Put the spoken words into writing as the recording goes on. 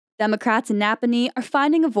Democrats in Napanee are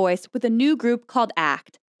finding a voice with a new group called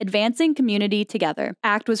ACT, Advancing Community Together.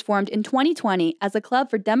 ACT was formed in 2020 as a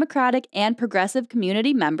club for Democratic and progressive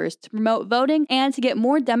community members to promote voting and to get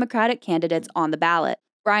more Democratic candidates on the ballot.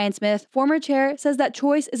 Brian Smith, former chair, says that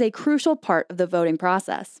choice is a crucial part of the voting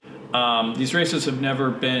process. These races have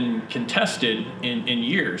never been contested in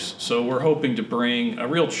years, so we're hoping to bring a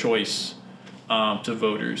real choice to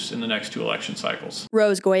voters in the next 2 election cycles.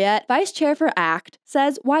 Rose Goyette, vice chair for ACT,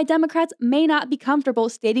 says why Democrats may not be comfortable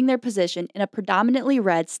stating their position in a predominantly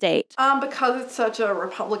red state. Because it's such a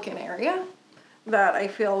Republican area that I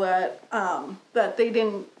feel that that they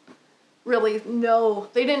didn't really know,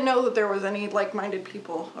 that there was any like-minded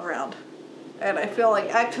people around. And I feel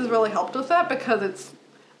like ACT has really helped with that because it's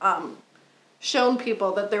shown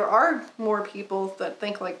people that there are more people that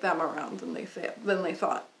think like them around than they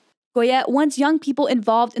thought. Goyette wants young people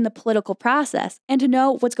involved in the political process and to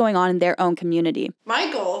know what's going on in their own community. My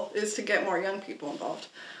goal is to get more young people involved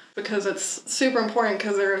because it's super important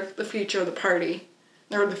because they're the future of the party.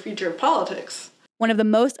 They're the future of politics. One of the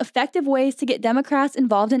most effective ways to get Democrats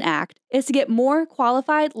involved in ACT is to get more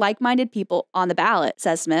qualified, like-minded people on the ballot,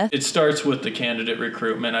 says Smith. It starts with the candidate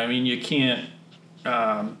recruitment. I mean, you can't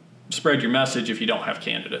spread your message if you don't have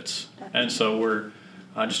candidates. And so we're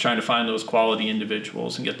just trying to find those quality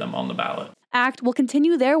individuals and get them on the ballot. ACT will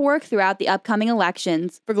continue their work throughout the upcoming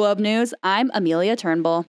elections. For Globe News, I'm Amelia Turnbull.